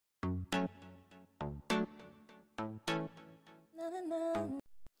Good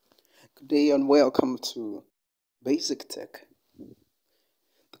day and welcome to Basic Tech.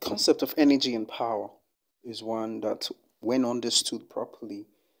 The concept of energy and power is one that, when understood properly,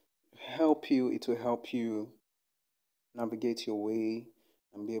 it will help you navigate your way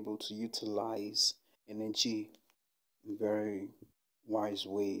and be able to utilize energy in very wise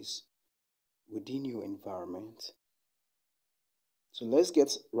ways within your environment. So let's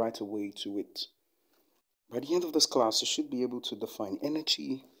get right away to it. By the end of this class, you should be able to define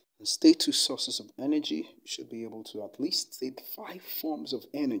energy and state two sources of energy. You should be able to at least state 5 forms of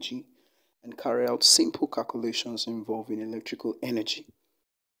energy and carry out simple calculations involving electrical energy.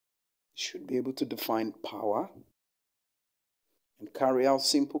 You should be able to define power and carry out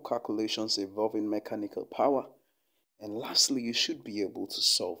simple calculations involving mechanical power. And lastly, you should be able to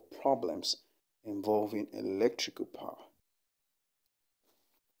solve problems involving electrical power.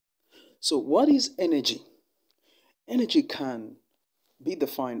 So what is energy? Energy can be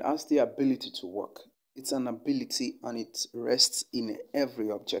defined as the ability to work. It's an ability and it rests in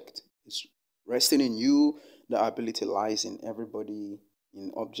every object. It's resting in you. The ability lies in everybody,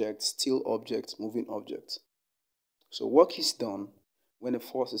 in objects, still objects, moving objects. So work is done when a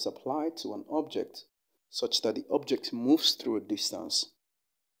force is applied to an object such that the object moves through a distance.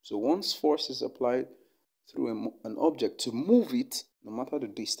 So once force is applied through an object to move it, no matter the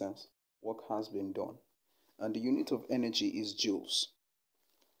distance, work has been done. And the unit of energy is joules.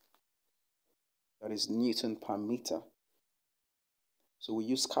 That is Newton per meter. So we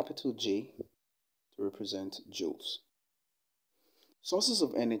use capital J to represent joules. Sources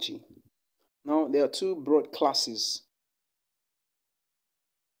of energy. Now there are two broad classes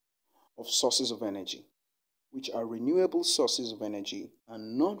of sources of energy, which are renewable sources of energy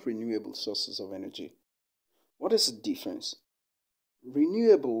and non-renewable sources of energy. What is the difference?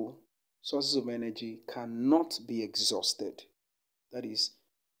 Renewable sources of energy cannot be exhausted. That is,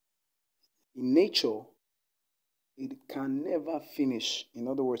 in nature, it can never finish. In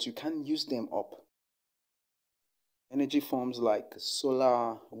other words, you can't use them up. Energy forms like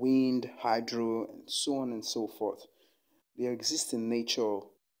solar, wind, hydro, and so on and so forth, they exist in nature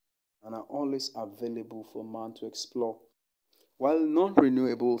and are always available for man to explore. While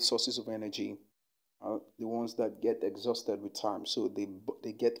non-renewable sources of energy are the ones that get exhausted with time, so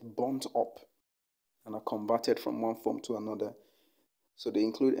they get burnt up and are converted from one form to another. So they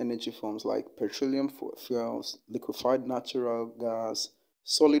include energy forms like petroleum fuels, liquefied natural gas,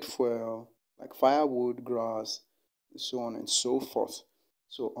 solid fuel like firewood, grass, and so on and so forth.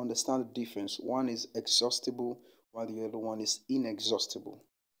 So understand the difference. One is exhaustible while the other one is inexhaustible.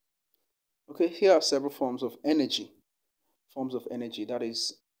 Okay, here are several forms of energy. Forms of energy, that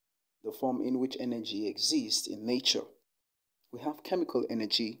is the form in which energy exists in nature. We have chemical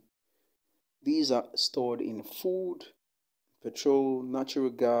energy. These are stored in food, petrol, natural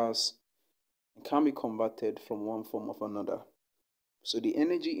gas, and can be converted from one form of another. So the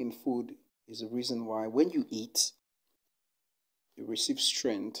energy in food is the reason why when you eat, you receive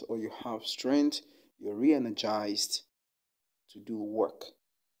strength, or you have strength, you're re-energized to do work.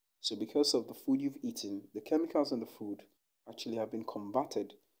 So because of the food you've eaten, the chemicals in the food actually have been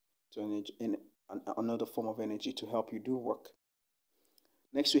converted to another form of energy to help you do work.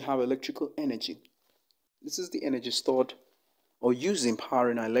 Next, we have electrical energy. This is the energy stored or used in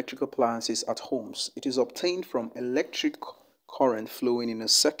powering electrical appliances at homes. It is obtained from electric current flowing in a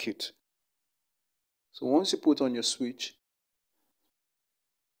circuit. So once you put on your switch,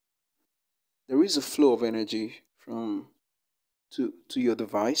 there is a flow of energy to your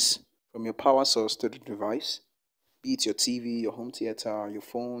device, from your power source to the device, be it your TV, your home theater, your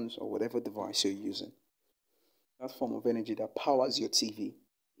phones, or whatever device you're using. That form of energy that powers your TV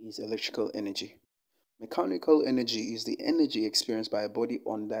is electrical energy. Mechanical energy is the energy experienced by a body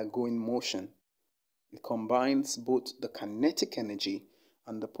undergoing motion. It combines both the kinetic energy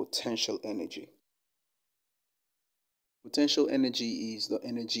and the potential energy. Potential energy is the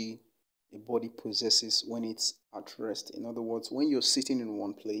energy a body possesses when it's at rest. In other words, when you're sitting in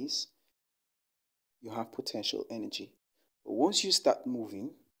one place, you have potential energy. But once you start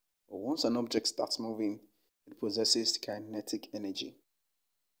moving, or once an object starts moving, it possesses kinetic energy.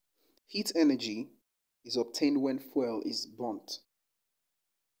 Heat energy is obtained when fuel is burnt.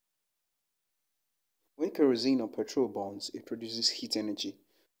 When kerosene or petrol burns, it produces heat energy,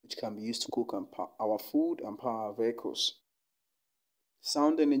 which can be used to cook our food and power our vehicles.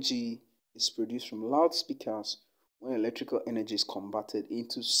 Sound energy is produced from loudspeakers when electrical energy is converted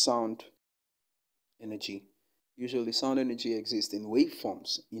into sound energy. Usually sound energy exists in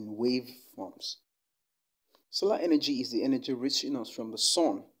waveforms. Solar energy is the energy reaching us from the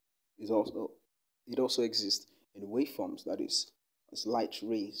sun. It also exists in waveforms, that is, as light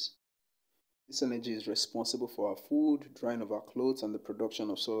rays. This energy is responsible for our food, drying of our clothes, and the production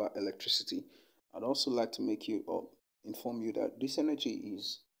of solar electricity. I'd also like to inform you that this energy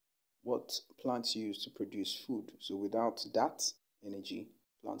is what plants use to produce food. So without that energy,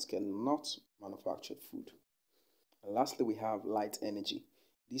 plants cannot manufacture food. And lastly, we have light energy.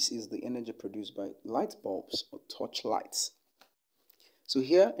 This is the energy produced by light bulbs or torch lights. So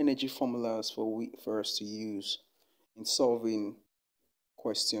here are energy formulas for us to use in solving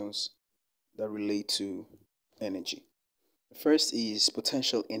questions that relate to energy. The first is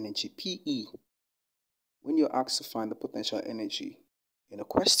potential energy, PE. When you're asked to find the potential energy in a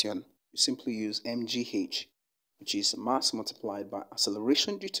question, you simply use mgh, which is mass multiplied by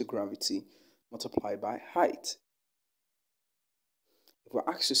acceleration due to gravity multiplied by height. If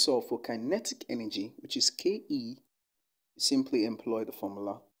we're asked to solve for kinetic energy, which is Ke, you simply employ the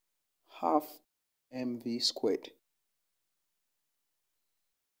formula half mv squared,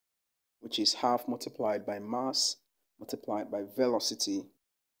 which is half multiplied by mass multiplied by velocity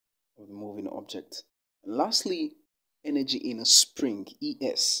of the moving object. And lastly, energy in a spring,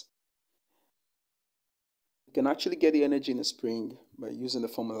 Es. You can actually get the energy in a spring by using the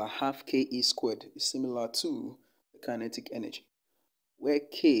formula half Ke squared, is similar to the kinetic energy, where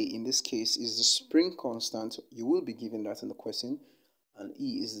K in this case is the spring constant. You will be given that in the question, and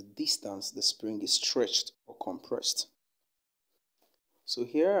E is the distance the spring is stretched or compressed. So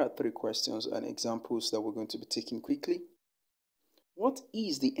here are 3 questions and examples that we're going to be taking quickly. What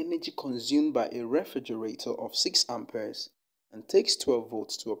is the energy consumed by a refrigerator of 6 amperes and takes 12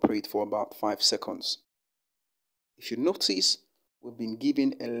 volts to operate for about 5 seconds? If you notice, we've been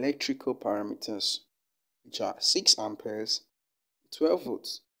given electrical parameters, which are 6 amperes, 12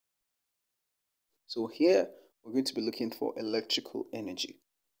 volts. So here, we're going to be looking for electrical energy,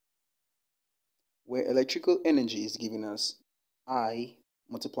 where electrical energy is given as I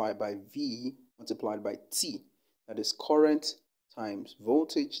multiplied by V multiplied by T, that is current times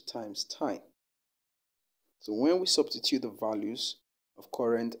voltage times time. So when we substitute the values of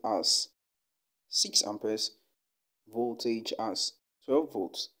current as 6 amperes, voltage as 12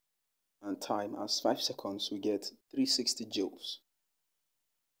 volts, and time as 5 seconds, we get 360 joules.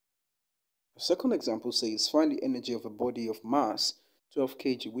 The second example says find the energy of a body of mass 12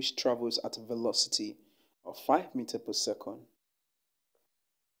 kg which travels at a velocity of 5 meters per second.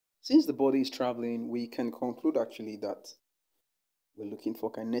 Since the body is traveling, we can conclude actually that we're looking for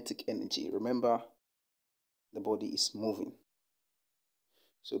kinetic energy. Remember, the body is moving.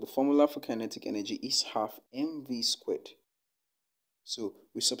 So the formula for kinetic energy is half mv squared. So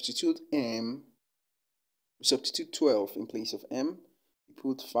we substitute 12 in place of m, we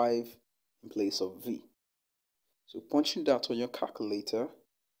put 5 in place of v. So punching that on your calculator,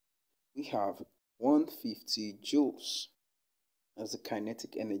 we have 150 joules as the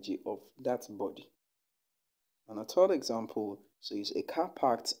kinetic energy of that body. And a third example says a car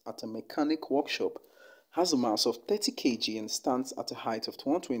parked at a mechanic workshop has a mass of 30 kg and stands at a height of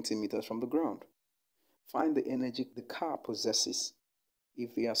 120 meters from the ground. Find the energy the car possesses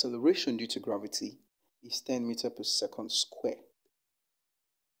if the acceleration due to gravity is 10 meters per second squared.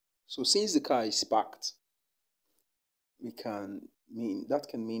 So since the car is parked, that can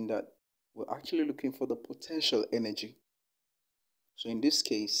mean that we're actually looking for the potential energy. So in this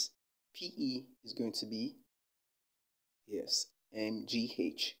case, PE is going to be, yes,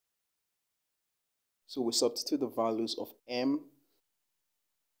 mgh. So we substitute the values of m,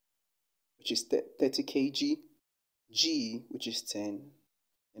 which is 30 kg, g, which is 10,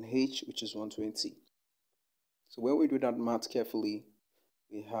 and h, which is 120. So when we do that math carefully,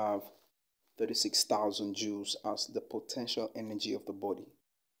 we have 36,000 joules as the potential energy of the body,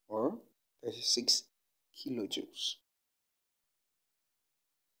 or 36 kilojoules.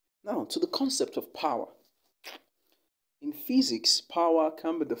 Now, to the concept of power. In physics, power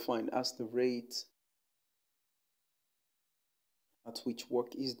can be defined as the rate at which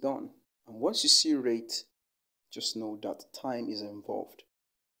work is done. And once you see rate, just know that time is involved.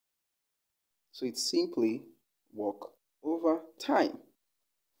 So it's simply work over time.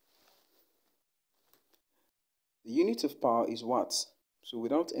 The unit of power is watts. So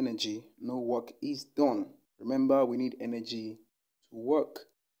without energy, no work is done. Remember, we need energy to work.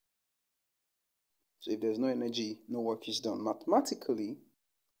 So if there's no energy, no work is done. Mathematically,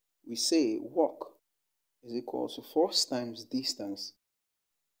 we say work is equal to force times distance.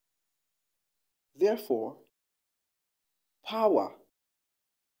 Therefore, power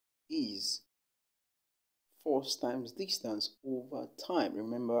is force times distance over time.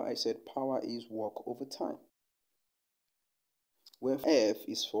 Remember, I said power is work over time, where F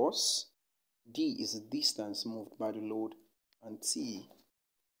is force, D is the distance moved by the load, and T,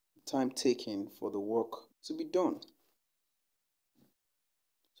 the time taken for the work to be done.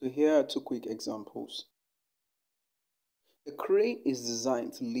 So here are two quick examples. A crane is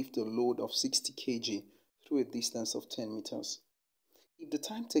designed to lift a load of 60 kg through a distance of 10 meters. If the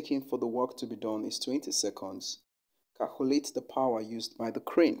time taken for the work to be done is 20 seconds, calculate the power used by the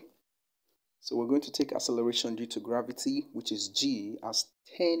crane. So we're going to take acceleration due to gravity, which is G, as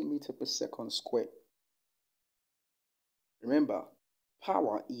 10 meters per second squared. Remember,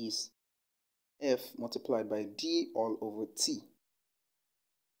 power is F multiplied by D all over T.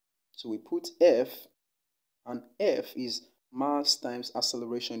 So we put F, and F is mass times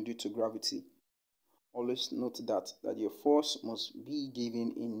acceleration due to gravity. Always note that your force must be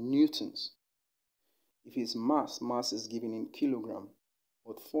given in newtons. If it's mass is given in kilogram,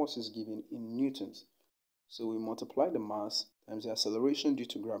 but force is given in newtons. So we multiply the mass times the acceleration due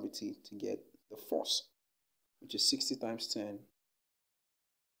to gravity to get the force, which is 60 times 10.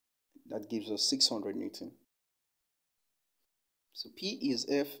 That gives us 600 Newton. So P is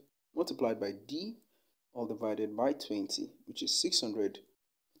F multiplied by D all divided by 20, which is 600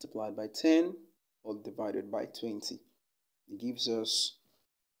 multiplied by 10 all divided by 20. It gives us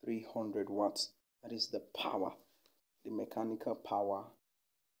 300 watts. That is the power, the mechanical power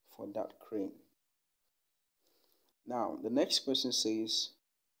for that crane. Now, the next question says,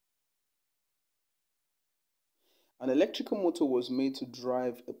 an electrical motor was made to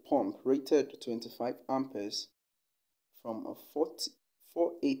drive a pump rated 25 amperes from a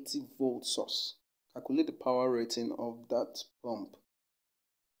 480 volt source. Calculate the power rating of that pump.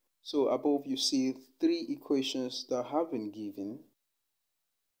 So above you see three equations that have been given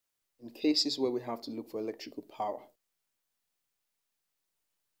in cases where we have to look for electrical power.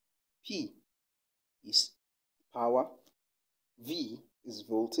 P is power, V is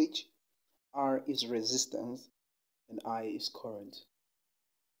voltage, R is resistance, and I is current.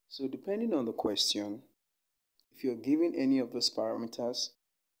 So depending on the question, if you're given any of those parameters,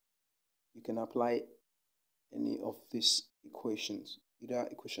 you can apply any of these equations, either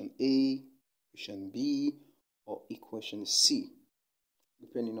equation A, equation B, or equation C,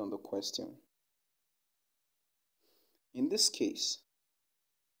 depending on the question. In this case,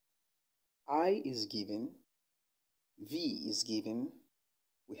 I is given, V is given,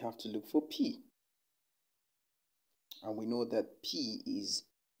 we have to look for P. And we know that P is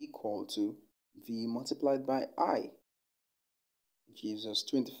equal to V multiplied by I, which gives us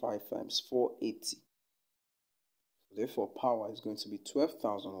 25 times 480. Therefore, power is going to be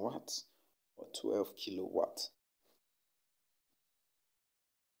 12,000 watts or 12 kilowatts.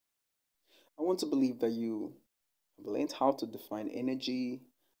 I want to believe that you have learned how to define energy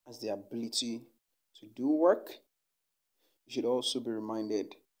as the ability to do work. You should also be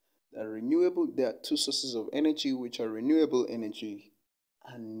reminded that there are two sources of energy, which are renewable energy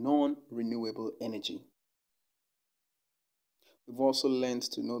and non-renewable energy. We've also learned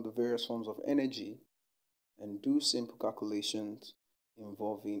to know the various forms of energy and do simple calculations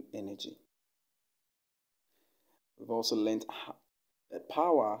involving energy. We've also learned that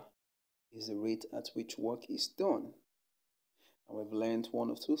power is the rate at which work is done. And we've learned one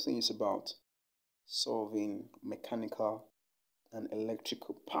of two things about solving mechanical and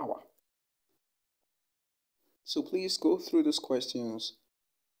electrical power. So please go through these questions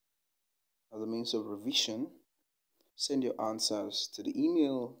as a means of revision. Send your answers to the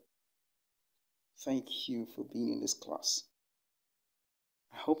email. Thank you for being in this class.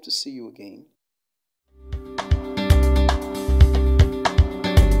 I hope to see you again.